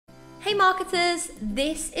Hey marketers,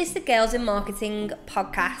 this is the Girls in Marketing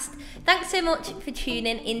podcast. Thanks so much for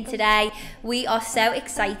tuning in today. We are so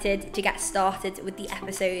excited to get started with the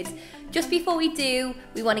episode. Just before we do,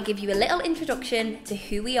 we want to give you a little introduction to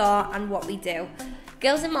who we are and what we do.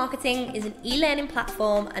 Girls in Marketing is an e-learning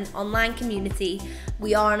platform and online community.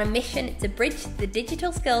 We are on a mission to bridge the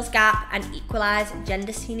digital skills gap and equalise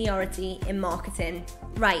gender seniority in marketing.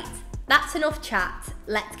 Right, that's enough chat.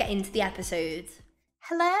 Let's get into the episode.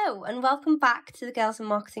 Hello and welcome back to the Girls in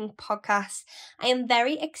Marketing podcast. I am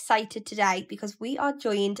very excited today because we are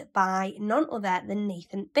joined by none other than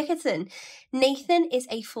Nathan Bickerton. Nathan is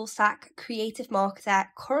a full-stack creative marketer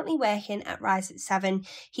currently working at Rise at 7.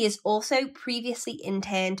 He has also previously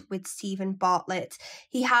interned with Steven Bartlett.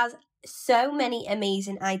 He has so many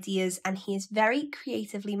amazing ideas and he is very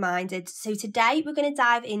creatively minded. So today we're going to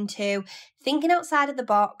dive into thinking outside of the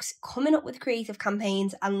box, coming up with creative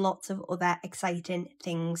campaigns and lots of other exciting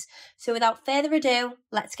things. So without further ado,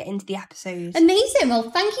 let's get into the episode. Amazing. Well,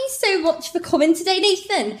 thank you so much for coming today,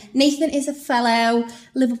 Nathan. Nathan is a fellow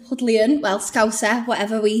Liverpudlian, well, Scouser,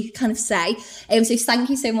 whatever we kind of say. So thank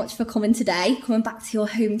you so much for coming today, coming back to your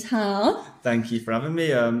hometown. Thank you for having me.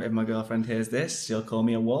 If my girlfriend hears this, she'll call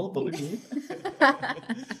me a wall, but with you.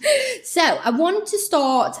 So I want to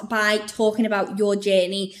start by talking about your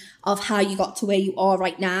journey of how you got to where you are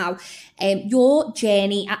right now. Your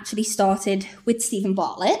journey actually started with Steven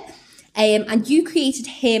Bartlett, and you created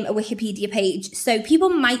him a Wikipedia page. So people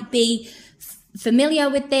might be familiar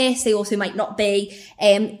with this, they also might not be.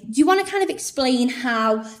 Do you want to kind of explain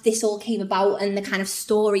how this all came about and the kind of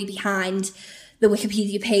story behind the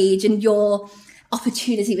Wikipedia page and your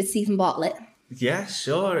opportunity with Steven Bartlett? Yeah,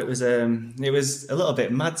 sure. It was a little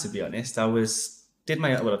bit mad, to be honest.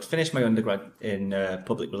 I'd finished my undergrad in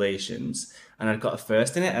public relations and I'd got a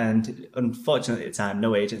first in it, and unfortunately at the time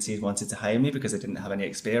no agencies wanted to hire me because I didn't have any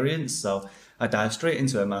experience, so I dived straight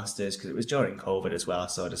into a master's because it was during COVID as well,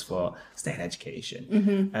 so I just thought stay in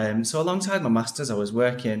education. So alongside my master's I was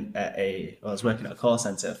working at a call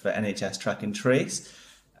centre for NHS Track and Trace,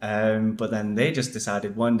 but then they just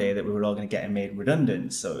decided one day that we were all going to get made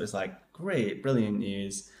redundant, so it was like great, brilliant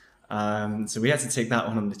news. So we had to take that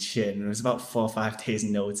one on the chin. It was about 4 or 5 days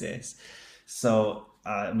notice. So,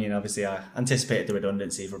 obviously I anticipated the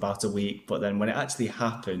redundancy for about a week, but then when it actually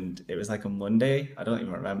happened, it was like a Monday. I don't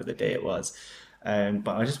even remember the day it was. But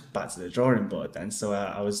I was just back to the drawing board then. So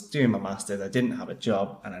I was doing my master's. I didn't have a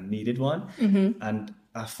job and I needed one. And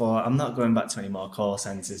I thought, I'm not going back to any more call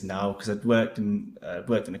centres now, because I'd worked in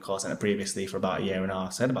a call centre previously for about 1.5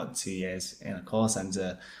 years. So I had about 2 years in a call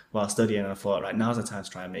centre while studying, and I thought, right, now's the time to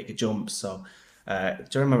try and make a jump. So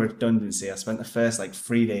during my redundancy, I spent the first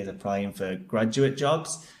 3 days applying for graduate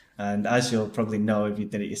jobs. And as you'll probably know if you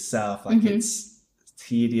did it yourself, it's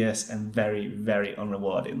tedious and very, very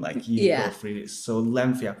unrewarding. Go through so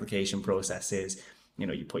lengthy application processes.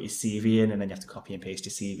 You put your CV in and then you have to copy and paste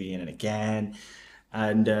your CV in and again.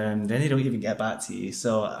 And then they don't even get back to you.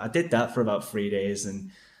 So I did that for about 3 days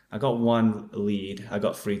and I got one lead. I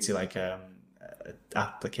got through to an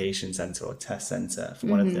application centre or test centre for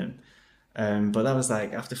one of them. But that was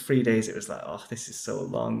after 3 days, it was oh, this is so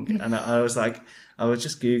long. And I was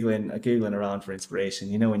just Googling around for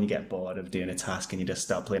inspiration. When you get bored of doing a task and you just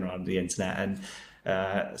start playing around with the internet.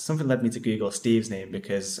 And something led me to Google Steve's name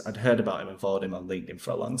because I'd heard about him and followed him on LinkedIn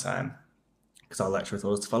for a long time because our lecturer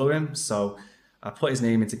told us to follow him. So I put his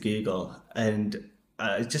name into Google and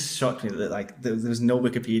it just shocked me that there was no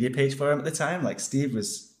Wikipedia page for him at the time. Steve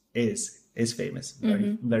is famous,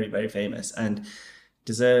 very, very, very famous, and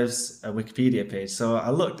deserves a Wikipedia page. So I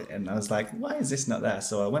looked at it and I was like, why is this not there?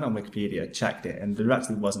 So I went on Wikipedia, checked it, and there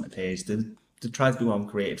actually wasn't a page. There tried to be one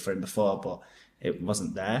created for him before, but it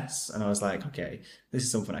wasn't there. And I was like, okay, this is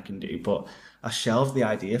something I can do. But I shelved the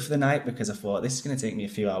idea for the night because I thought this is going to take me a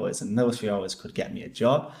few hours and those few hours could get me a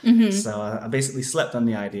job. So I basically slept on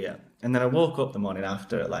the idea. And then I woke up the morning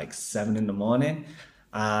after at 7 a.m.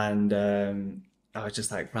 and I was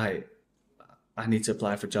just like, right, I need to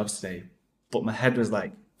apply for jobs today. But my head was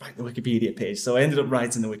write the Wikipedia page. So I ended up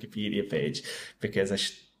writing the Wikipedia page because I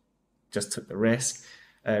just took the risk.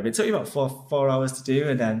 It took me about four hours to do,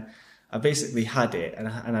 and then I basically had it, and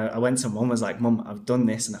I went to Mum, was like, Mum, I've done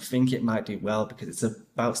this and I think it might do well because it's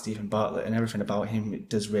about Steven Bartlett and everything about him, it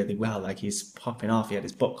does really well. He's popping off, he had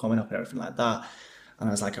his book coming up and everything like that. And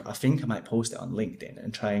I was like, I think I might post it on LinkedIn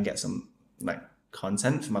and try and get some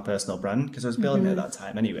content for my personal brand because I was building it at that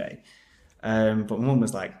time anyway. But Mum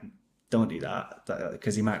was like, don't do that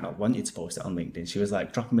because he might not want you to post it on LinkedIn. She was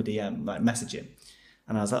like, drop him a DM, message him.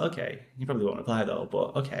 And I was like, okay, he probably won't reply though,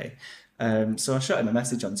 but okay. So I shot him a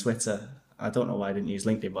message on Twitter I don't know why I didn't use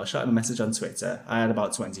LinkedIn, but I shot him a message on Twitter. I had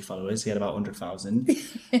about 20 followers. He had about 100,000.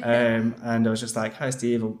 And I was just like, hi,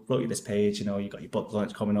 Steve, I wrote you this page. You know, you got your book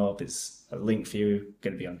launch coming up. It's a link for you,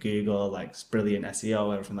 going to be on Google, like it's brilliant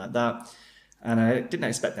SEO, everything like that. And I didn't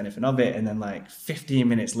expect anything of it. And then like 15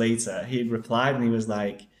 minutes later, he replied and he was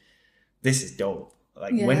like, this is dope.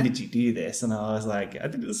 Like, when did you do this? And I was like, I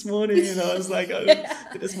did it this morning. And I was like, I did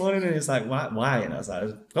it this morning. And he was like, why? And I was like,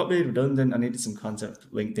 I got made redundant. I needed some content for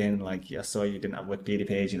LinkedIn. Like, I saw you didn't have a Wikipedia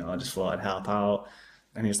page. You know, I just thought I'd help out.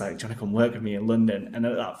 And he was like, do you want to come work with me in London? And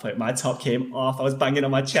at that point, my top came off. I was banging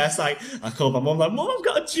on my chest. Like, I called my mum, like, Mum, I've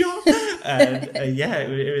got a job. And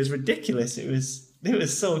it was ridiculous. It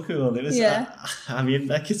was so cool. It was, I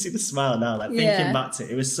mean, I can see the smile now. Like thinking back to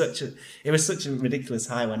it, it was such a ridiculous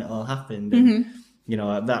high when it all happened. And, you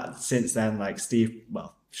know, that since then, like Steve,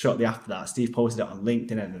 well, shortly after that, Steve posted it on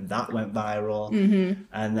LinkedIn and then that went viral.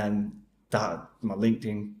 And then my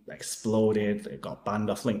LinkedIn exploded. It got banned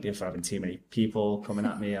off LinkedIn for having too many people coming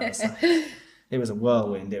at me. I was like, it was a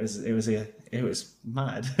whirlwind. It was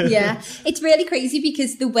mad. Yeah, it's really crazy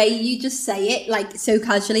because the way you just say it, like so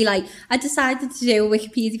casually, like I decided to do a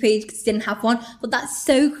Wikipedia page because I didn't have one, but that's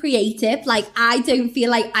so creative. Like I don't feel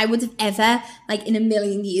like I would have ever, like in a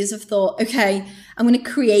million years, have thought, okay, I'm going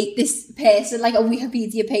to create this person like a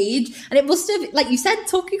Wikipedia page. And it must have, like you said,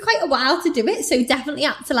 took you quite a while to do it. So definitely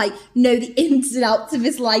had to like know the ins and outs of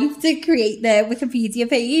his life to create the Wikipedia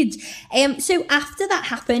page. So after that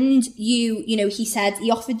happened, you know, he said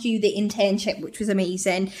he offered you the internship, which was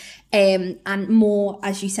amazing. And more,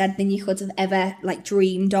 as you said, than you could have ever like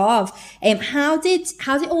dreamed of. How did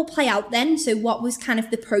it all play out then? So what was kind of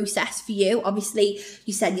the process for you? Obviously,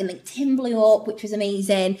 you said your LinkedIn blew up, which was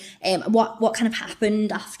amazing. What kind of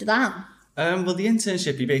happened after that? Well, the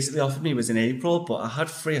internship he basically offered me was in April, but I had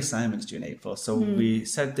 3 assignments during April, so we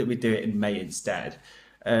said that we'd do it in May instead.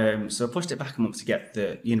 So I pushed it back a month to get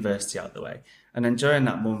the university out of the way, and then during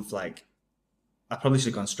that month, like, I probably should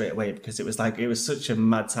have gone straight away because it was such a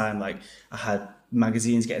mad time. Like I had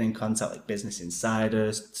magazines getting in contact, like Business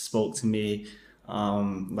Insiders spoke to me,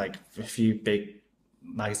 like a few big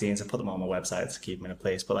magazines. I put them on my website to keep them in a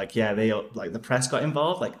place. But like, yeah, they like the press got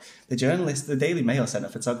involved. Like the journalists, the Daily Mail sent a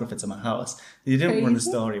photographer to my house. They didn't run the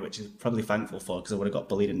story, which is probably thankful for because I would have got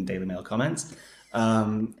bullied in Daily Mail comments.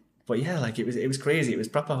 But yeah, like it was crazy. It was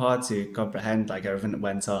proper hard to comprehend like everything that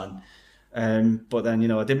went on. But then, you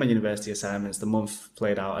know, I did my university assignments, the month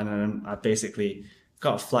played out, and then I basically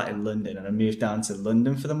got a flat in London and I moved down to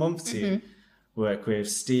London for the month to work with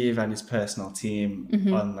Steve and his personal team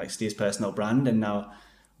on like Steve's personal brand. And now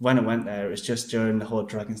when I went there, it was just during the whole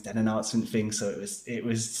Dragon's Den announcement thing. So it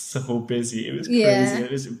was so busy. It was crazy. Yeah.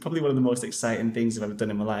 It was probably one of the most exciting things I've ever done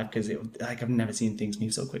in my life because I've never seen things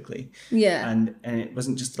move so quickly. Yeah. And it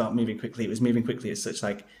wasn't just about moving quickly. It was moving quickly at such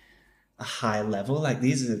like a high level. Like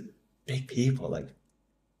these are big people, like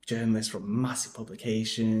journalists from massive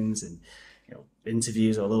publications and, you know,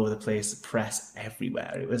 interviews all over the place, the press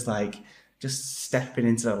everywhere. It was like just stepping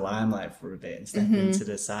into the limelight for a bit and stepping into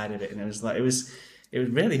the side of it. And it was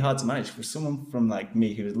really hard to manage for someone from like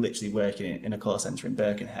me who was literally working in a call centre in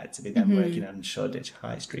Birkenhead to be then working on Shoreditch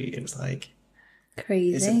High Street. It was like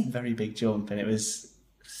crazy. It's a very big jump and it was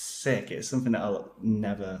sick. It's something that I'll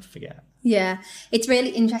never forget. Yeah, it's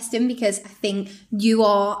really interesting because I think you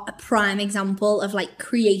are a prime example of like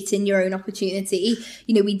creating your own opportunity.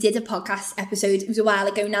 You know, we did a podcast episode, it was a while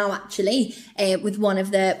ago now actually, with one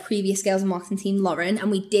of the previous Girls in Marketing team, Lauren,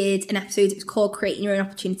 and we did an episode, it was called Creating Your Own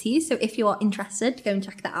Opportunities. So if you are interested, go and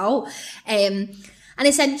check that out. And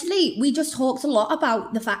essentially, we just talked a lot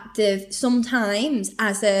about the fact of sometimes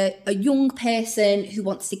as a young person who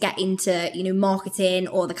wants to get into, you know, marketing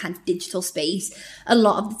or the kind of digital space, a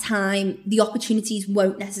lot of the time, the opportunities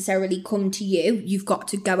won't necessarily come to you. You've got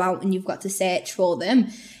to go out and you've got to search for them.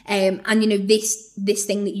 And, you know, this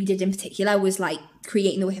thing that you did in particular was like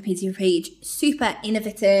creating the Wikipedia page, super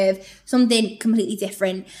innovative, something completely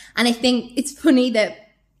different. And I think it's funny that,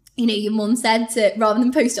 you know, your mum said to, rather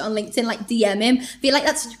than post it on LinkedIn, like DM him. I feel like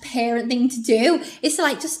that's such a parent thing to do. It's to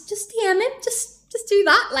like, just DM him, just do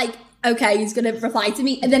that. Like, okay, he's going to reply to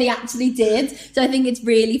me. And then he actually did. So I think it's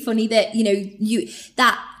really funny that, you know,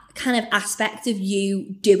 that kind of aspect of you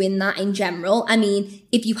doing that in general. I mean,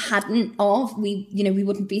 if you hadn't of, we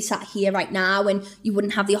wouldn't be sat here right now and you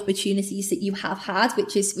wouldn't have the opportunities that you have had,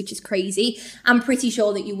 which is crazy. I'm pretty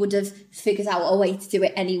sure that you would have figured out a way to do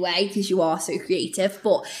it anyway because you are so creative,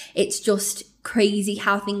 but it's just crazy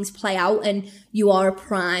how things play out, and you are a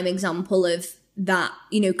prime example of that,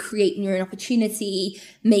 you know, creating your own opportunity,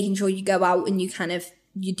 making sure you go out and you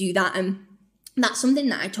do that. And that's something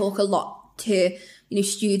that I talk a lot to, you know,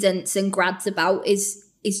 students and grads about, is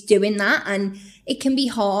doing that. And it can be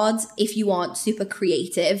hard if you aren't super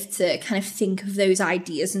creative to kind of think of those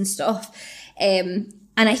ideas and stuff. And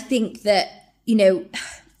I think that, you know,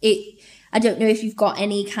 I don't know if you've got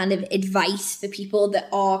any kind of advice for people that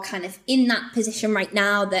are kind of in that position right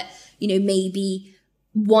now that, you know, maybe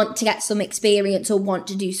want to get some experience or want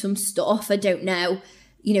to do some stuff. I don't know,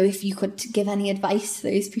 you know, if you could give any advice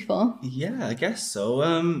to those people. Yeah, I guess so.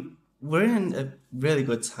 We're in a really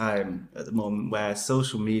good time at the moment where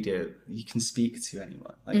social media, you can speak to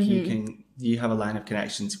anyone. Like you have a line of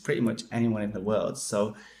connection to pretty much anyone in the world.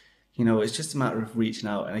 So, you know, it's just a matter of reaching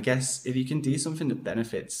out. And I guess if you can do something that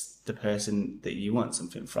benefits the person that you want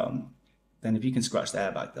something from, then if you can scratch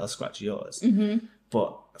their back, they'll scratch yours.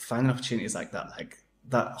 But finding opportunities like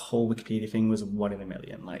that whole Wikipedia thing was 1 in a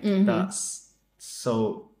million. Like that's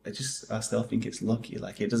so, I still think it's lucky.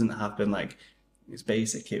 Like it doesn't happen like it's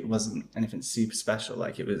basic. It wasn't anything super special.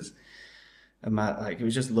 Like it was it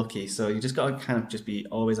was just lucky. So you just got to kind of just be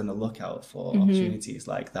always on the lookout for opportunities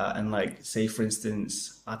like that. And like, say for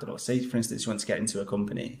instance, you want to get into a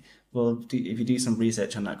company. Well, if you do some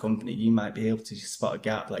research on that company, you might be able to spot a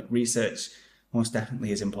gap. Like research most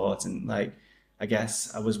definitely is important. Like, I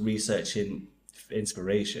guess I was researching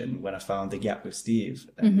inspiration when I found the gap with Steve.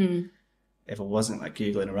 And if I wasn't like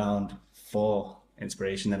Googling around for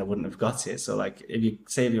inspiration, then I wouldn't have got it. So like, if you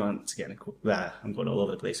want to get I'm going all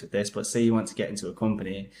over the place with this, but say you want to get into a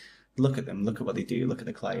company, look at them, look at what they do, look at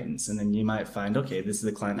the clients, and then you might find, okay, this is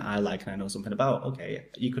the client that I like and I know something about. Okay,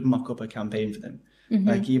 you could mock up a campaign for them.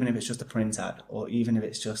 Like even if it's just a print ad, or even if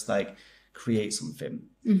it's just like create something.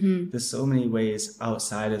 There's so many ways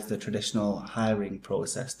outside of the traditional hiring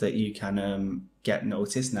process that you can get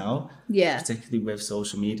noticed now. Yeah. Particularly with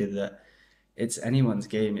social media, that it's anyone's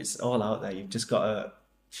game. It's all out there. You've just got to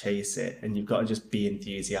chase it, and you've got to just be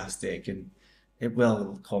enthusiastic, and it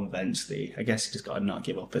will come eventually. I guess you just got to not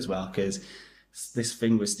give up as well, because this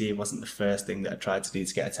thing with Steve wasn't the first thing that I tried to do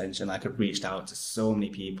to get attention. Like, I reached out to so many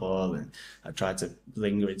people, and I tried to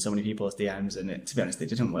linger in so many people's DMs, and to be honest, it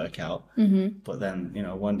didn't work out. But then, you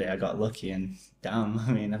know, one day I got lucky, and damn,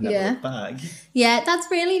 I mean, I've never looked back. Yeah,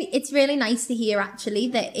 it's really nice to hear, actually,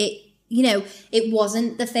 that you know, it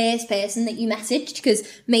wasn't the first person that you messaged, because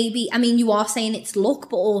maybe, I mean, you are saying it's luck,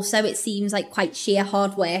 but also it seems like quite sheer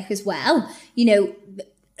hard work as well. You know,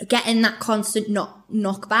 getting that constant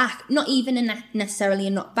knockback, not even necessarily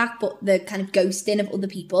a knockback, but the kind of ghosting of other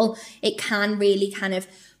people, it can really kind of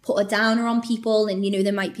put a downer on people. And, you know,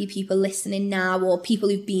 there might be people listening now, or people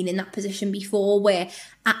who've been in that position before, where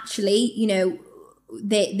actually, you know,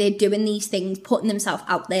 they're doing these things, putting themselves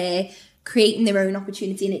out there, creating their own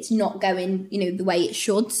opportunity, and it's not going, you know, the way it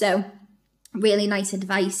should. So really nice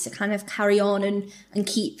advice to kind of carry on and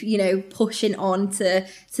keep, you know, pushing on to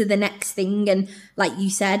the next thing. And like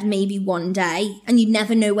you said, maybe one day, and you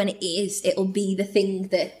never know when it is, it'll be the thing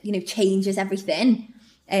that, you know, changes everything.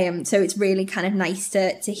 So it's really kind of nice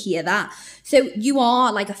to hear that. So you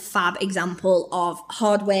are like a fab example of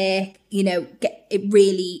hard work, you know,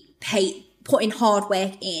 putting hard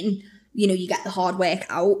work in. You know, you get the hard work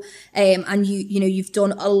out, and you know, you've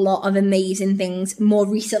done a lot of amazing things more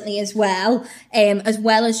recently as well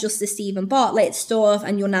as just the Steven Bartlett stuff,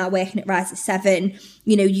 and you're now working at Rise of 7.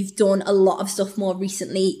 You know, you've done a lot of stuff more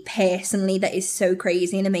recently personally that is so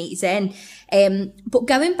crazy and amazing. But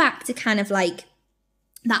going back to kind of like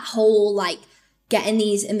that whole like getting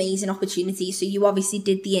these amazing opportunities. So you obviously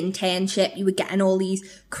did the internship, you were getting all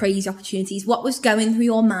these crazy opportunities. What was going through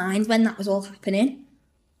your mind when that was all happening?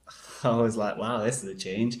 I was like, wow, this is a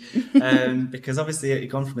change. Because obviously I'd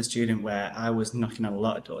gone from a student where I was knocking on a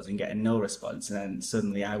lot of doors and getting no response, and then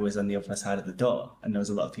suddenly I was on the other side of the door and there was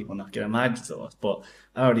a lot of people knocking on my doors, but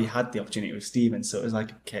I already had the opportunity with Steven. So it was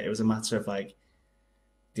like, okay, it was a matter of like,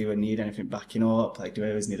 do I need anything backing up? Like, do I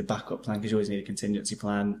always need a backup plan? Because you always need a contingency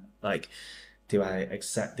plan. Like, do I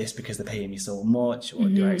accept this because they're paying me so much? Or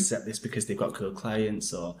do I accept this because they've got cool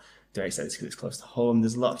clients? Or do I accept this because it's close to home?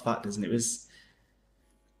 There's a lot of factors, and it was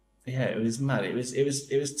mad. It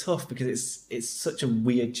was tough because it's such a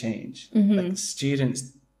weird change. Like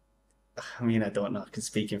students, I mean, I don't know, I can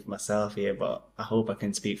speak for myself here, but I hope I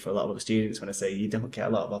can speak for a lot of other students when I say you don't get a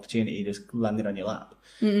lot of opportunity just landed on your lap.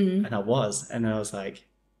 And I was like,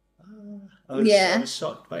 I was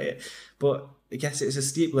shocked by it. But I guess it's a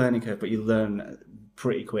steep learning curve, but you learn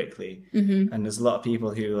pretty quickly. And there's a lot of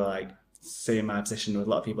people who are like, say in my position, with a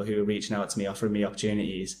lot of people who are reaching out to me, offering me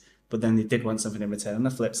opportunities, but then they did want something in return on the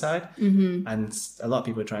flip side. And a lot of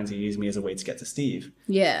people are trying to use me as a way to get to Steve.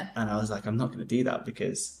 Yeah. And I was like, I'm not going to do that,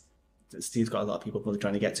 because Steve's got a lot of people probably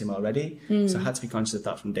trying to get to him already. So I had to be conscious of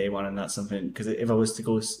that from day one. And that's something, because if I was to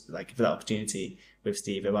go like for that opportunity with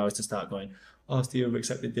Steve, if I was to start going, oh, Steve, I've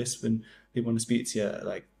accepted this when they want to speak to you.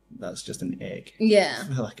 Like, that's just an egg. Yeah.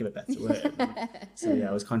 For lack of a better word. So yeah,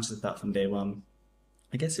 I was conscious of that from day one.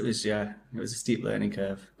 I guess it was a steep learning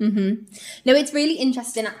curve. Mm-hmm. No, it's really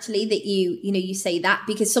interesting actually that you say that,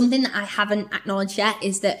 because something that I haven't acknowledged yet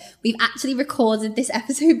is that we've actually recorded this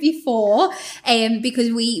episode before,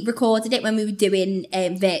 because we recorded it when we were doing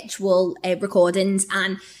virtual recordings,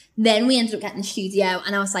 and then we ended up getting the studio,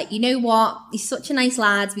 and I was like, you know what? He's such a nice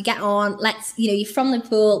lad. We get on. Let's, you're from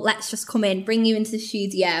Liverpool. Let's just come in, bring you into the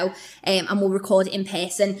studio, and we'll record it in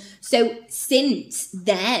person. So since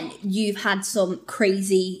then, you've had some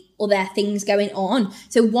crazy other things going on.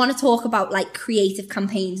 So want to talk about like creative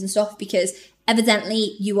campaigns and stuff, because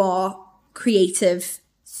evidently you are creative,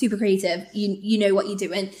 super creative. You know what you're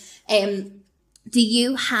doing. Do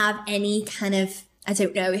you have any kind of, I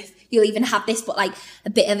don't know if you'll even have this, but like a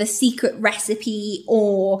bit of a secret recipe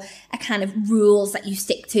or a kind of rules that you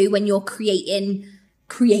stick to when you're creating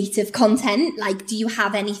creative content? Like, do you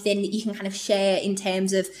have anything that you can kind of share in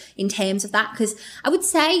terms of that? Because I would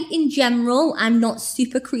say in general, I'm not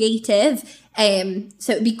super creative.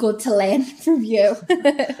 So it'd be good to learn from you.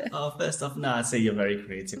 Oh, first off, I'd say you're very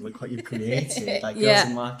creative. Look what you've created. Like, girls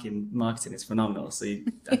in marketing is phenomenal. So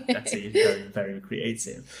I'd say you're very, very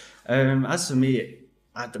creative. As for me,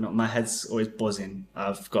 I don't know, my head's always buzzing.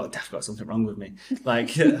 I've definitely got something wrong with me.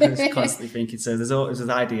 Like, I'm just constantly thinking. So there's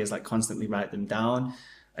ideas, like constantly write them down.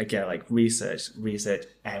 Again, like research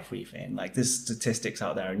everything. Like, there's statistics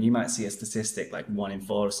out there, and you might see a statistic like 1 in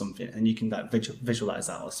 4 or something, and you can like visualize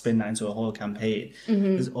that or spin that into a whole campaign. Mm-hmm.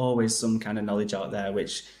 There's always some kind of knowledge out there,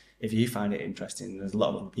 which if you find it interesting, there's a lot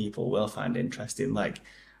of other people will find it interesting. Like,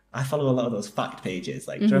 I follow a lot of those fact pages,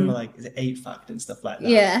 like, do you remember, like, is it 8 Fact and stuff like that?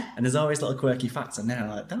 Yeah. And there's always little quirky facts on there. I'm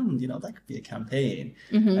like, damn, that could be a campaign.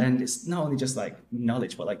 Mm-hmm. And it's not only just like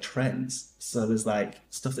knowledge, but like trends. So there's like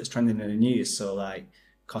stuff that's trending in the news. So like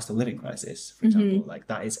cost of living crisis, for example, like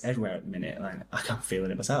that is everywhere at the minute. Like, I'm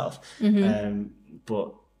feeling it myself. Mm-hmm.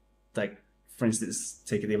 But like, for instance,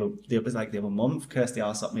 take it the other month, Kirsty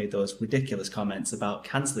Alsop made those ridiculous comments about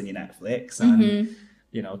cancelling your Netflix and,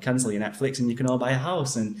 cancel your Netflix and you can all buy a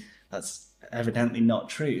house. And that's evidently not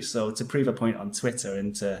true. So to prove a point on Twitter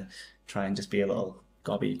and to try and just be a little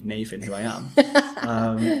gobby Nathan who I am,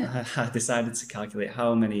 I decided to calculate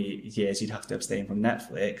how many years you'd have to abstain from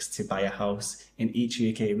Netflix to buy a house in each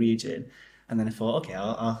UK region. And then I thought, okay,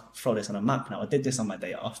 I'll throw this on a map now. I did this on my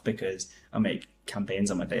day off because I make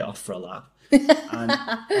campaigns on my day off for a laugh. And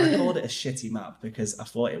I called it a shitty map because I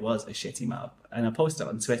thought it was a shitty map. And I posted it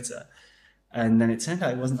on Twitter. And then it turned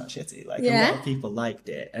out it wasn't that shitty. Like, a lot of people liked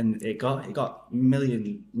it, and it got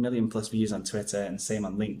million plus views on Twitter, and same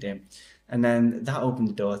on LinkedIn. And then that opened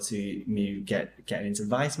the door to me getting into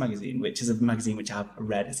Vice magazine, which is a magazine which I've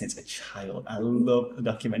read since a child. I love the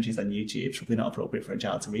documentaries on YouTube. It's probably not appropriate for a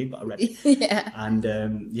child to read, but I read it. And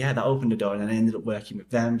that opened the door, and then I ended up working with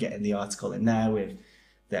them, getting the article in there with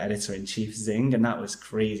the editor-in-chief Zing, and that was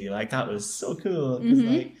crazy. Like, that was so cool. Because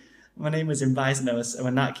like, my name was in Vice, and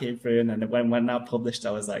when that came through, and then when that published,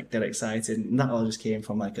 I was like dead excited. And that all just came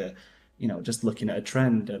from like just looking at a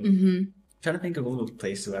trend and trying to think of other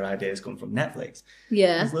places where ideas come from. Netflix.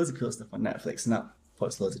 Yeah. There's loads of cool stuff on Netflix, and that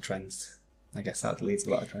puts loads of trends. I guess that leads to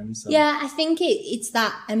a lot of trends. So. Yeah, I think it's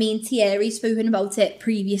that. I mean, Thierry's spoken about it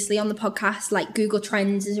previously on the podcast. Like, Google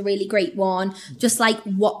Trends is a really great one. Just like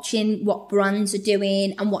watching what brands are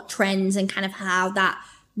doing and what trends and kind of how that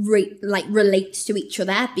relates to each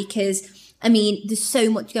other, because I mean, there's so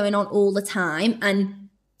much going on all the time, and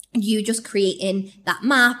you just creating that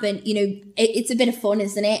map, and it's a bit of fun,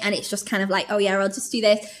 isn't it? And it's just kind of like, oh yeah, I'll just do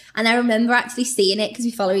this. And I remember actually seeing it because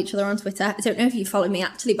we follow each other on Twitter. I don't know if you follow me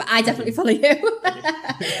actually, but I definitely follow you.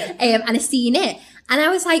 And I seen it, and I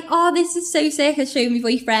was like, oh, this is so sick. I showed my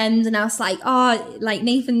boyfriend, and I was like, oh, like,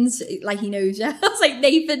 Nathan's, like, he knows you. I was like,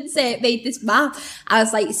 Nathan's made this map. I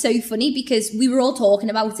was like, it's so funny because we were all talking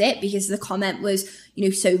about it because the comment was,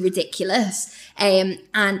 so ridiculous. And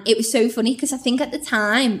it was so funny because I think at the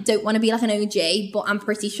time, don't want to be like an OG, but I'm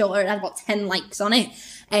pretty sure it had about 10 likes on it.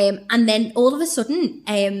 And then all of a sudden,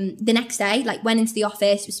 the next day, like, went into the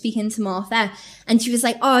office, was speaking to Martha, and she was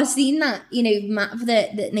like, oh, I've seen that, map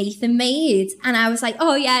that Nathan made. And I was like,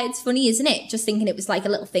 oh yeah, it's funny, isn't it? Just thinking it was like a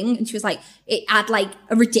little thing. And she was like, it had like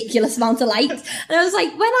a ridiculous amount of likes. And I was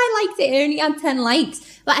like, when I liked it, it only had 10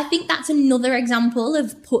 likes. But I think that's another example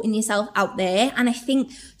of putting yourself out there. And I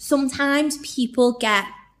think sometimes people get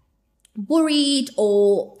worried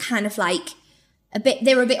or kind of like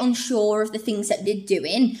they're a bit unsure of the things that they're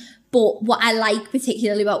doing. But what I like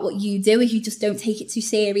particularly about what you do is you just don't take it too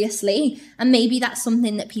seriously. And maybe that's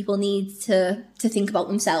something that people need to think about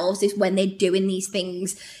themselves, is when they're doing these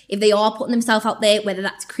things. If they are putting themselves out there, whether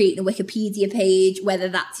that's creating a Wikipedia page, whether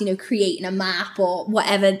that's, you know, creating a map or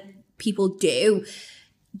whatever people do,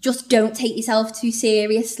 just don't take yourself too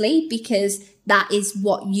seriously, because that is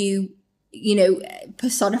what you know,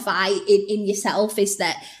 personify in yourself, is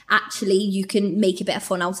that actually you can make a bit of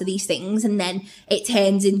fun out of these things, and then it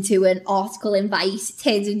turns into an article in Vice, it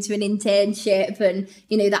turns into an internship, and,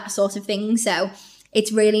 you know, that sort of thing. So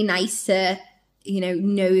it's really nice to, you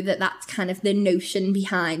know that that's kind of the notion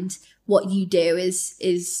behind what you do,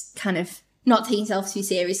 is kind of not taking yourself too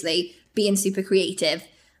seriously, being super creative,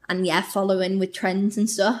 and following with trends and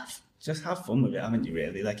stuff. Just have fun with it, haven't you,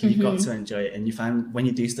 really? Like, you've got to enjoy it, and you find when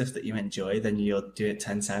you do stuff that you enjoy, then you'll do it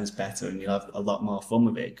 10 times better, and you'll have a lot more fun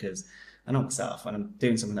with it. Because I know myself, when I'm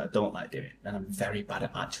doing something that I don't like doing, then I'm very bad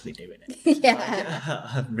at actually doing it. Yeah. Like,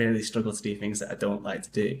 I really struggle to do things that I don't like to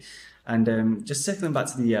do. And just circling back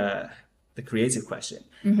to the creative question,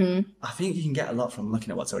 I think you can get a lot from looking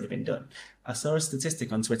at what's already been done. I saw a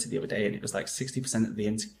statistic on Twitter the other day, and it was like 60% of the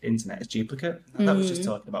internet is duplicate. And that was just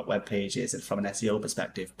talking about web pages and from an SEO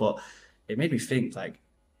perspective. But it made me think, like,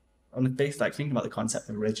 on the base, like, thinking about the concept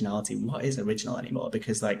of originality, what is original anymore?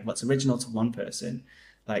 Because, like, what's original to one person,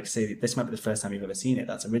 like, say this might be the first time you've ever seen it,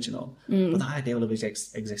 that's original. But the idea will have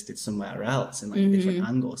existed somewhere else in, like, a different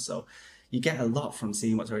angle. So you get a lot from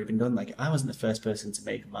seeing what's already been done. Like, I wasn't the first person to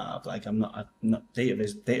make a map. Like, I'm not data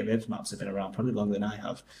viz maps have been around probably longer than I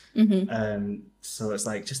have. So it's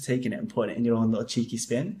like just taking it and putting it in your own little cheeky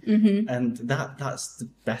spin. And that's the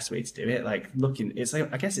best way to do it. Like, looking, it's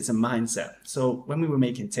like, I guess it's a mindset. So when we were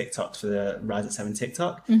making TikToks for the Rise at 7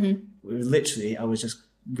 TikTok, we were literally,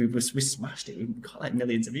 we smashed it. We got like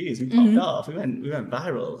millions of views. We popped off. We went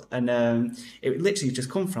viral, and it literally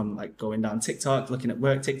just come from like going down TikTok, looking at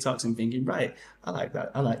work TikToks, and thinking, right, I like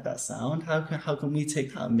that sound. How can we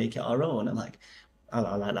take that and make it our own? And like, I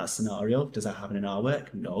like that scenario. Does that happen in our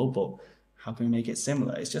work? No, but how can we make it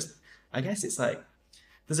similar? It's just, I guess it's like,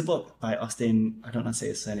 there's a book by Austin. I don't know how to say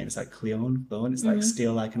his surname. It's like Cleon. It's like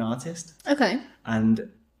Steal Like an Artist. Okay.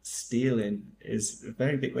 And stealing is a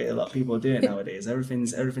very big way a lot of people do it nowadays.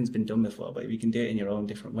 Everything's been done before, but if you can do it in your own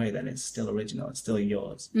different way, then it's still original. It's still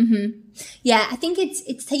yours. Yeah, I think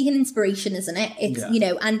it's taking inspiration, isn't it? It's you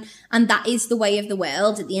know, and that is the way of the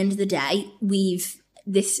world. At the end of the day,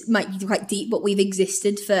 this might be quite deep, but we've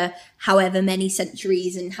existed for however many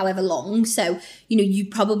centuries and however long. So, you know, you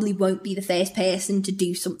probably won't be the first person to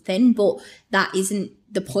do something, but that isn't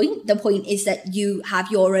the point. The point is that you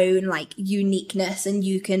have your own like uniqueness, and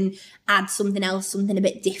you can add something else, something a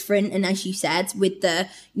bit different. And as you said, with the,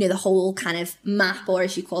 you know, the whole kind of map, or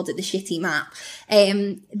as you called it, the shitty map,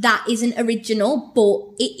 that isn't original,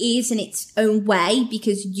 but it is in its own way,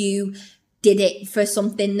 because you did it for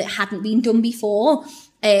something that hadn't been done before.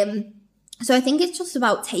 So I think it's just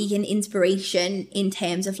about taking inspiration in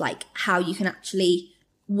terms of like how you can actually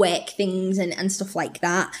work things and stuff like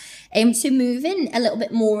that. So moving a little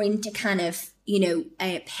bit more into kind of, you know,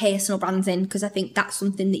 personal branding, because I think that's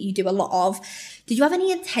something that you do a lot of. Did you have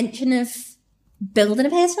any intention of building a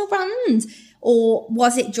personal brand, or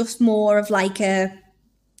was it just more of like a,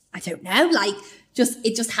 I don't know, like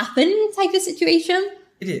it just happened type of situation?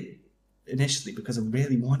 It did. Initially, because I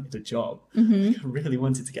really wanted a job. I really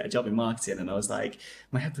wanted to get a job in marketing, and I was like,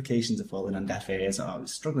 my applications are falling on deaf ears, and I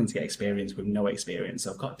was struggling to get experience with no experience,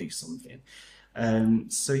 so I've got to do something.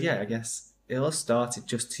 So yeah, I guess it all started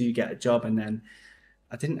just to get a job, and then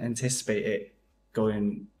I didn't anticipate it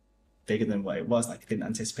going bigger than what it was. Like, I didn't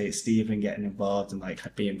anticipate Steven getting involved and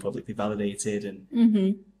like being publicly validated,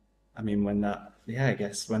 and I mean, when that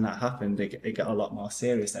happened, it got a lot more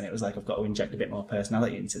serious. And it was like, I've got to inject a bit more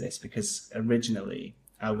personality into this, because originally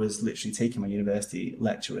I was literally taking my university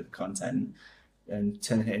lecture content and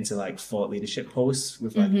turning it into like thought leadership posts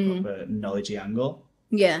with like a proper knowledge-y angle.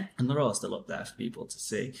 Yeah. And they're all still up there for people to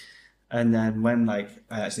see. And then when like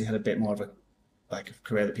I actually had a bit more of a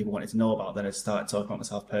career that people wanted to know about, then I started talking about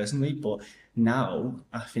myself personally. But now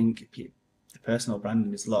I think the personal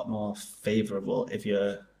branding is a lot more favourable if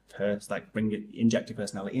you're inject your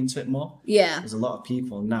personality into it more. Yeah. There's a lot of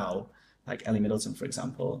people now, like Ellie Middleton, for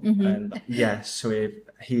example, and so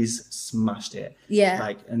he's smashed it. Yeah.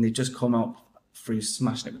 Like, and they just come out through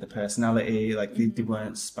smashing it with the personality. Like they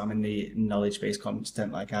weren't spamming the knowledge-based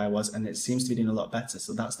content like I was, and it seems to be doing a lot better.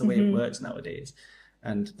 So that's the way it works nowadays.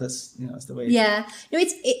 And that's the way. Yeah. No,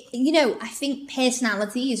 you know, I think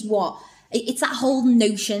personality is what it's that whole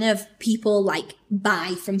notion of people like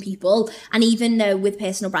buy from people. And even though with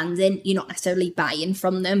personal branding, you're not necessarily buying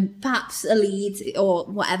from them, perhaps a lead or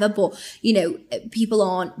whatever, but you know, people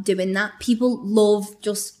aren't doing that. People love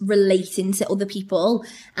just relating to other people.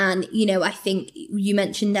 And, you know, I think you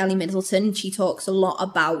mentioned Ellie Middleton. She talks a lot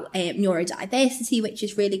about neurodiversity, which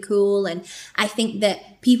is really cool. And I think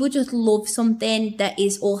that people just love something that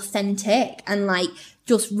is authentic and like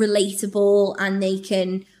just relatable, and they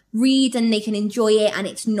can read and they can enjoy it, and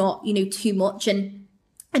it's not, you know, too much. And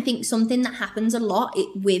I think something that happens a lot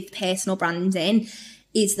with personal branding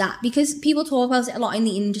is that, because people talk about it a lot in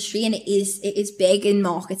the industry, and it is big in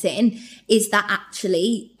marketing, is that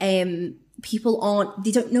actually people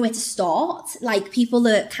they don't know where to start. Like, people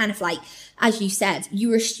are kind of like, as you said, you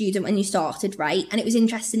were a student when you started, right? And it was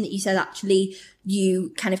interesting that you said actually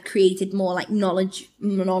you kind of created more like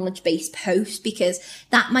knowledge-based posts, because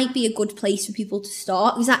that might be a good place for people to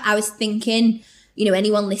start. Because I was thinking, you know,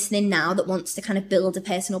 anyone listening now that wants to kind of build a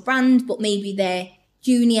personal brand, but maybe they're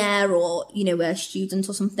junior or, you know, a student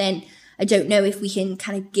or something, I don't know if we can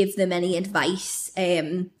kind of give them any advice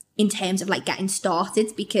in terms of like getting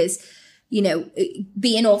started, because, you know,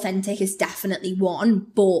 being authentic is definitely one,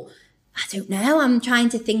 but I don't know, I'm trying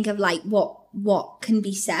to think of like what can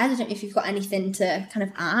be said. I don't know if you've got anything to kind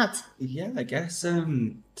of add. Yeah, I guess,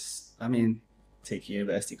 I mean, take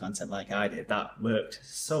university content like I did, that worked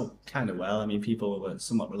so kind of well. I mean, people were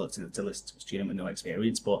somewhat reluctant to listen to a student with no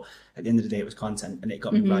experience, but at the end of the day, it was content, and it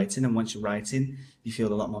got me writing. And once you're writing, you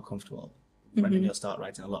feel a lot more comfortable. And then you'll start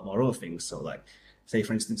writing a lot more other things. So like, say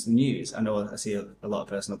for instance, the news. I know I see a lot of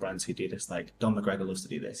personal brands who do this. Like Don McGregor loves to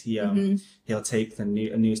do this. He'll take a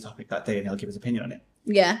news topic that day and he'll give his opinion on it.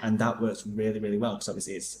 Yeah. And that works really, really well, because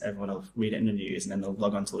obviously everyone will read it in the news, and then they'll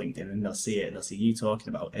log on to LinkedIn and they'll see it, and they'll see you talking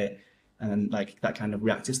about it. And then like that kind of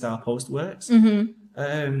reactive style post works.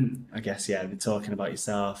 I guess, yeah, be talking about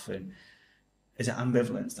yourself, and is it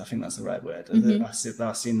ambivalence? I think that's the right word.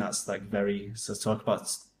 I've seen that's like so talk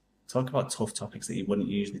about tough topics that you wouldn't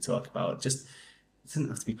usually talk about. Just, it doesn't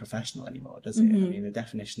have to be professional anymore, does it? I mean, the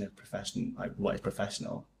definition of profession, like what is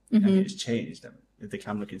professional, I mean, it's changed. If the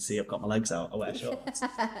camera can see, I've got my legs out, I wear shorts.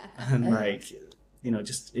 And like, you know,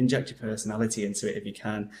 just inject your personality into it if you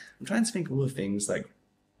can. I'm trying to think of other things like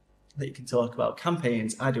that you can talk about.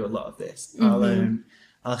 Campaigns, I do a lot of this.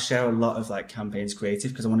 I'll share a lot of like campaigns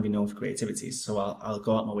creative, because I want to be known for creativity. So I'll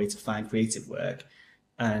go out my way to find creative work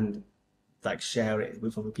and like share it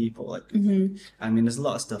with other people. Like, I mean, there's a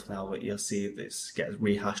lot of stuff now where you'll see this gets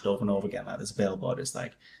rehashed over and over again. Like there's a billboard. It's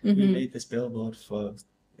like, we made this billboard for,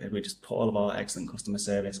 we just put all of our excellent customer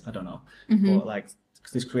service. I don't know, but like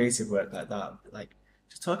there's creative work like that. Like,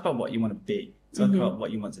 just talk about what you want to be. Talk about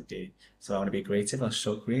what you want to do. So I want to be creative. I'll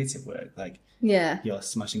show creative work. Like, yeah, you're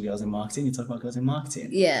smashing girls in marketing. You talk about girls in marketing.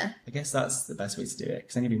 Yeah, I guess that's the best way to do it,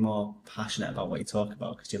 because then you'll be more passionate about what you talk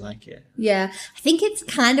about because you like it. Yeah, I think it's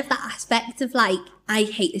kind of that aspect of like, I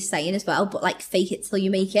hate this saying as well, but like fake it till you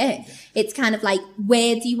make it. Yeah. It's kind of like,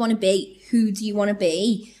 where do you want to be? Who do you want to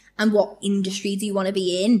be? And what industry do you want to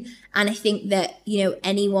be in? And I think that, you know,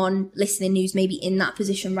 anyone listening who's maybe in that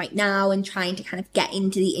position right now and trying to kind of get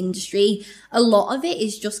into the industry, a lot of it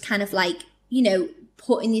is just kind of like, you know,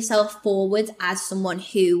 putting yourself forward as someone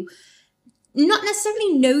who not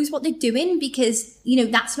necessarily knows what they're doing, because, you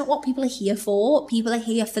know, that's not what people are here for. People are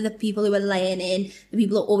here for the people who are learning, the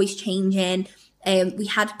people who are always changing. We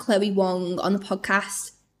had Chloe Wong on the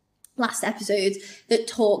podcast last episode that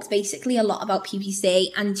talked basically a lot about PPC,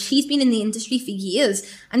 and she's been in the industry for years,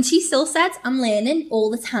 and she still said, I'm learning all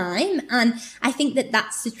the time. And I think that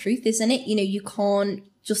that's the truth, isn't it? You know, you can't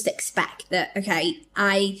just expect that, okay,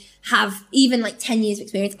 I have even like 10 years of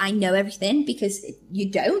experience, I know everything, because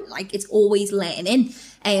you don't. Like, it's always learning.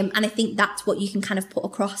 And I think that's what you can kind of put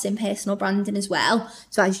across in personal branding as well.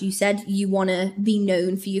 So as you said, you want to be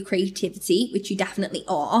known for your creativity, which you definitely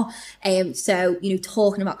are. So, you know,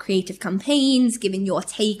 talking about creative campaigns, giving your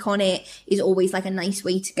take on it is always like a nice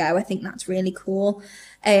way to go. I think that's really cool.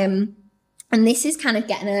 And this is kind of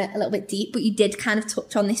getting a little bit deep, but you did kind of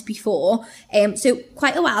touch on this before. So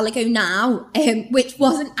quite a while ago now, which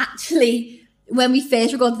wasn't actually when we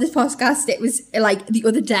first recorded this podcast, it was like the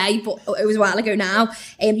other day, but it was a while ago now.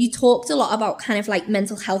 You talked a lot about kind of like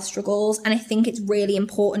mental health struggles. And I think it's really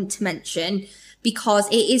important to mention, because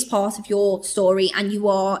it is part of your story, and you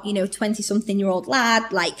are, you know, 20-something-year-old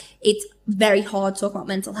lad. Like, it's very hard to talk about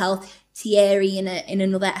mental health. Thierry in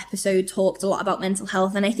another episode talked a lot about mental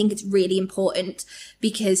health, and I think it's really important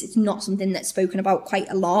because it's not something that's spoken about quite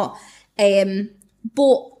a lot.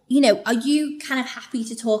 But, you know, are you kind of happy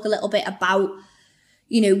to talk a little bit about,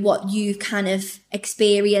 you know, what you've kind of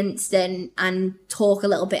experienced and talk a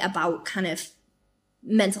little bit about kind of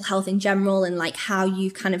mental health in general and like how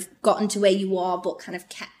you've kind of gotten to where you are but kind of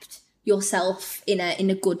kept yourself in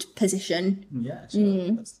a good position. Yeah,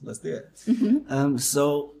 sure. Let's do it.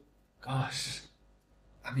 So, gosh,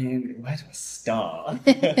 I mean, where do I start?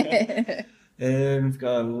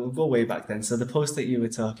 We'll go way back then. So the post that you were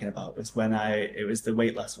talking about was when it was the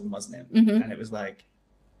weight loss one, wasn't it? And it was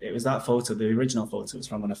that photo, the original photo was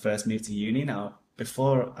from when I first moved to uni. Now,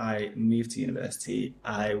 before I moved to university,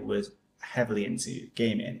 I was heavily into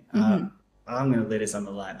gaming. I'm going to lay this on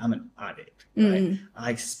the line. I'm an addict, right?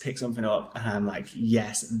 I pick something up and I'm like,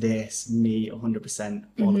 yes, this, me, 100%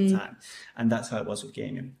 all the time. And that's how it was with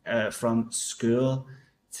gaming. From school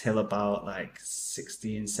till about like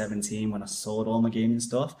 16, 17, when I sold all my gaming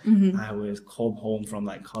stuff, I would come home from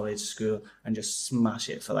like college, school, and just smash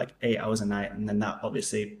it for like 8 hours a night. And then that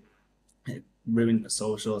obviously it ruined my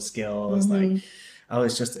social skills. Like, I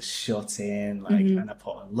was just a shut in, like, and I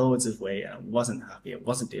put on loads of weight and I wasn't happy. I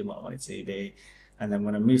wasn't doing what I wanted to be. And then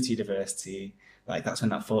when I moved to university, like, that's when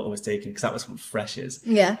that photo was taken, because that was from freshers.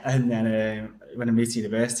 Yeah. And then when I moved to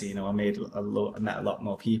university, you know, I met a lot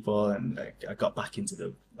more people, and like, I got back into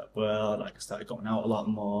the world. Like, I started going out a lot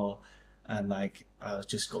more, and like, I was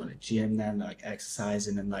just going to the gym then, like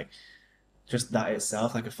exercising, and like, just that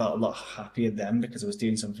itself, like, I felt a lot happier then because I was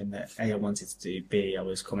doing something that A, I wanted to do, B, I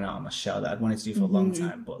was coming out of my shell that I'd wanted to do for a long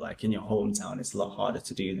time. But like, in your hometown, it's a lot harder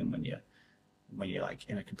to do than when you're like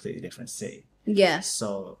in a completely different city. Yeah.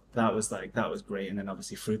 So that was great. And then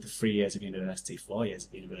obviously through the 4 years of university,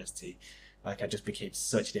 like, I just became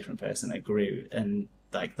such a different person. I grew, and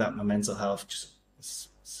like that, my mental health just was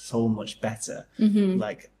so much better.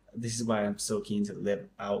 Like, this is why I'm so keen to live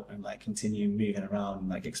out and like continue moving around and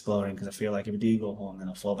like exploring, because I feel like if I do go home, then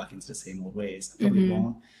I'll fall back into the same old ways. I probably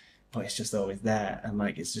won't, but it's just always there. And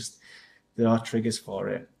like, it's just, there are triggers for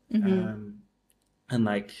it. And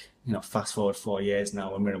like, you know, fast forward 4 years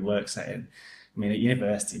now, when we're in a work setting, I mean, at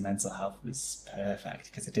university, mental health was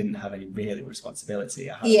perfect because I didn't have any really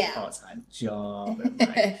responsibility. I had a part-time job, and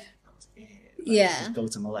like, that was it. Like, just go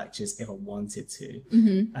to my lectures if I wanted to,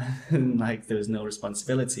 and like, there was no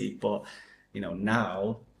responsibility. But you know,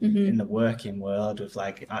 now in the working world, with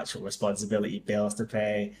like actual responsibility, bills to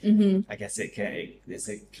pay, I guess it's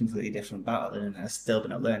a completely different battle, and it's still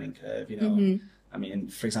been a learning curve, you know. I mean,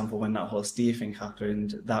 for example, when that whole Steve thing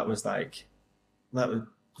happened, that would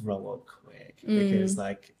grow up quick, because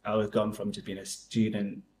like, I was gone from just being a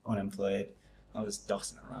student, unemployed, I was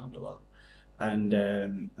dossing around a lot. And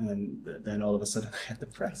then all of a sudden I had the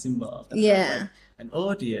press involved. And I had, like, an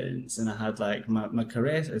audience, and I had like my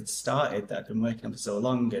career had started that I'd been working on for so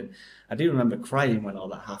long. And I do remember crying when all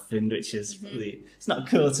that happened, which is really, it's not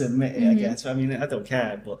cool to admit it, I guess. I mean, I don't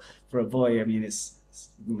care, but for a boy, I mean, it's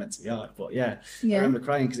meant to be hard. But I remember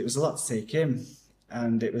crying because it was a lot to take in,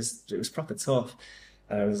 and it was proper tough.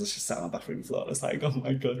 I was just sat on the bathroom floor. I was like, oh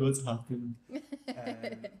my God, what's happened?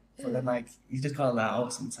 But then, like, you just gotta let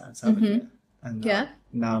out sometimes, haven't you? And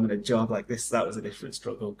now I'm in a job like this. That was a different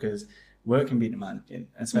struggle, because work can be demanding,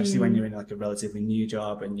 especially when you're in like a relatively new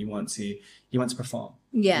job and you want to perform.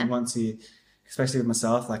 You want to, especially with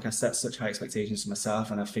myself, like, I set such high expectations for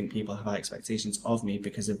myself, and I think people have high expectations of me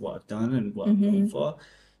because of what I've done and what I'm known for.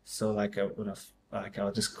 So like,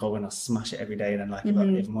 I'll just go and I'll smash it every day, and then like, if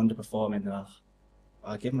I'm underperforming, then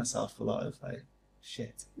I'll give myself a lot of like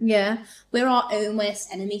shit. Yeah, we're our own worst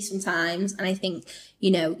enemy sometimes, and I think,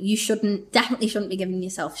 you know, you definitely shouldn't be giving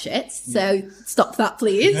yourself shit, so stop that,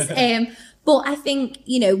 please. But I think,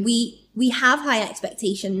 you know, we have high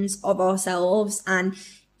expectations of ourselves, and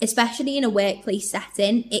especially in a workplace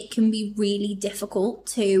setting, it can be really difficult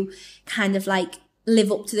to kind of like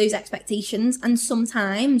live up to those expectations, and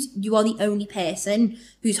sometimes you are the only person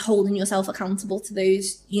who's holding yourself accountable to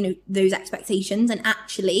those, you know, those expectations. And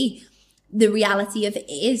actually, the reality of it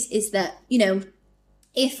is that, you know,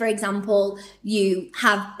 if, for example, you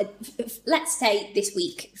have, let's say this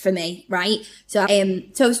week for me, right? So I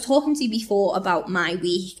was talking to you before about my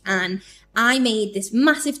week, and I made this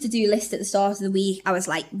massive to-do list at the start of the week. I was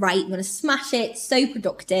like, right, I'm going to smash it, so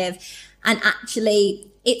productive. And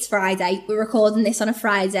actually, it's Friday. We're recording this on a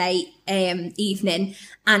Friday evening,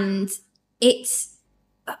 and it's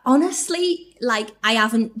honestly, like, I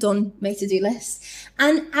haven't done my to-do list.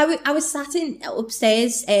 And I was sat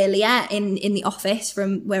upstairs earlier in the office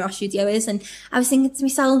from where our studio is, and I was thinking to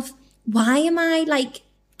myself, why am I like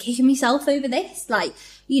kicking myself over this? Like,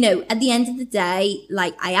 you know, at the end of the day,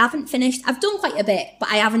 like, I haven't finished. I've done quite a bit, but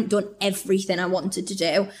I haven't done everything I wanted to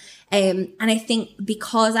do. And I think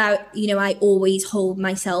because I always hold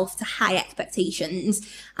myself to high expectations,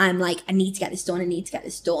 I'm like, I need to get this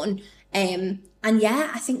done. And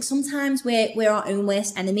yeah, I think sometimes we're our own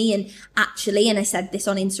worst enemy. And actually, and I said this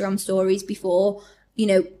on Instagram stories before,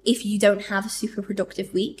 if you don't have a super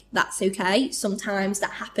productive week, that's okay. Sometimes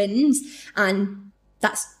that happens, and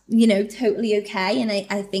that's, totally okay. And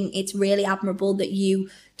I think it's really admirable that you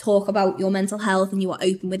talk about your mental health and you are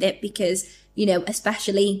open with it, because,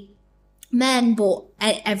 especially men, but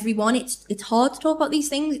everyone, it's hard to talk about these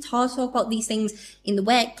things. It's hard to talk about these things in the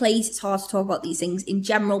workplace. It's hard to talk about these things in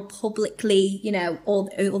general, publicly,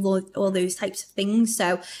 all those types of things.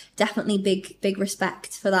 So definitely big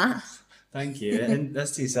respect for that. Thank you. And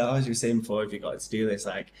that's to yourself, as you were saying before, if you got to do this,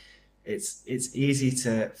 like it's easy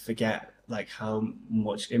to forget like how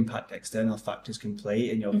much impact external factors can play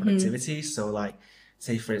in your productivity. So like,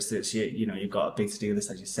 say for instance, you've got a big to-do list,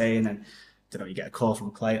 as you're saying, and you get a call from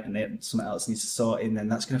a client and then something else needs to sort in, then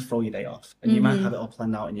that's going to throw your day off. And you might have it all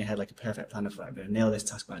planned out in your head, like a perfect plan of, I'm going to nail this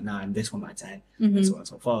task by 9, this one by 10, and so on and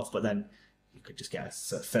so forth. But then you could just get a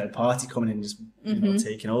sort of third party coming in and just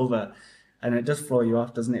taking over. And it does throw you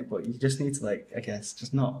off, doesn't it? But you just need to, like, I guess,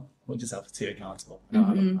 just not hold yourself too accountable.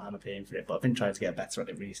 I'm a paying for it, but I've been trying to get better at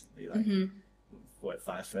it recently. Like, at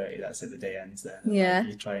 5:30, that's it, the day ends then. Yeah. Like,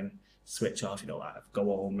 you try and switch off, like go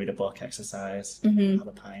home, read a book, exercise, have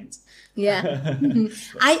a pint. Yeah.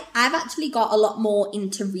 I've actually got a lot more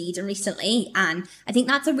into reading recently, and I think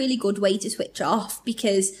that's a really good way to switch off,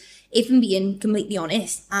 because if I'm being completely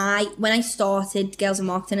honest, when I started Girls in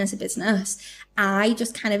Marketing as a business, I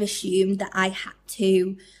just kind of assumed that I had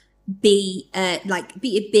to be a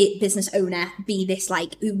big business owner, be this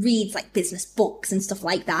like who reads like business books and stuff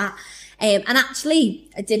like that. And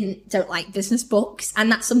actually, I don't like business books,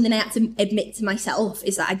 and that's something I had to admit to myself,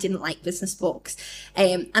 is that I didn't like business books.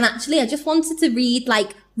 And actually, I just wanted to read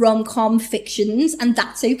like rom-com fictions, and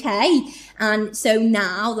that's okay. And so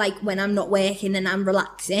now, like when I'm not working and I'm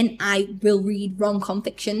relaxing, I will read rom-com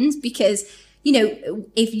fictions, because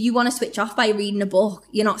if you want to switch off by reading a book,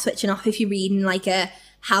 you're not switching off if you're reading like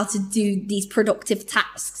how to do these productive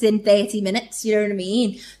tasks in 30 minutes, you know what I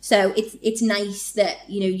mean? So it's nice that,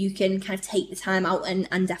 you can kind of take the time out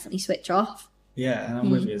and definitely switch off. Yeah, and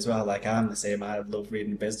I'm with you as well. Like, I'm the same. I love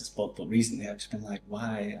reading a business book, but recently I've just been like,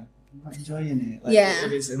 why? I'm not enjoying it. Like, yeah.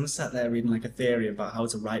 If I'm sat there reading like a theory about how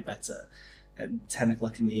to write better at 10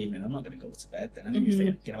 o'clock in the evening, I'm not going to go to bed then. I'm going to be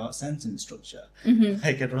thinking about sentence structure.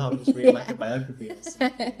 Like, I'd rather just read like a biography or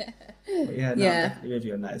something. But yeah, no, I'm definitely with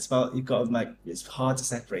you on that. It's about, you've got to it's hard to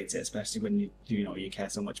separate it, especially when you care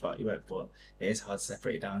so much about your work, but it is hard to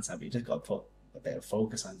separate it down, but you just got to put a bit of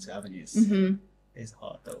focus onto it, haven't you? It's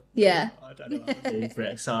hard though. Yeah. I don't know how to do for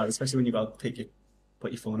it. It's hard, especially when you've got to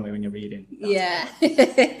put your phone away when you're reading.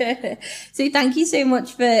 So thank you so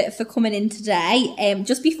much for coming in today.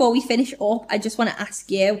 Just before we finish up, I just want to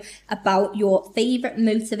ask you about your favourite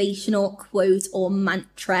motivational quote or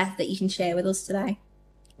mantra that you can share with us today.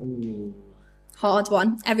 Ooh. Hard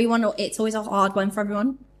one. It's always a hard one for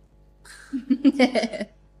everyone.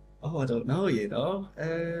 Oh, I don't know,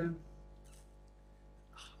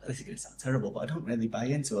 this is going to sound terrible, but I don't really buy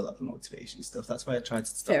into a lot of motivation stuff. That's why I tried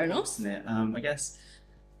to stop posting it. I guess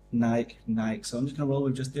Nike, so I'm just going to roll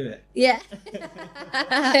with just do it. Yeah.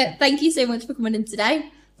 Thank you so much for coming in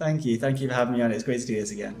today. Thank you for having me on. It's great to do this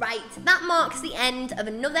again. Right, that marks the end of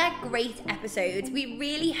another great episode. We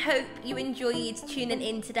really hope you enjoyed tuning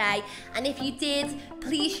in today, and if you did,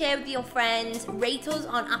 please share with your friends, rate us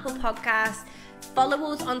on Apple Podcasts,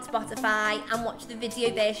 follow us on Spotify, and watch the video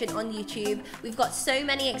version on YouTube. We've got so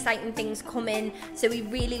many exciting things coming, so we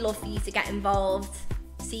really love for you to get involved.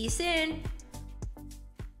 See you soon.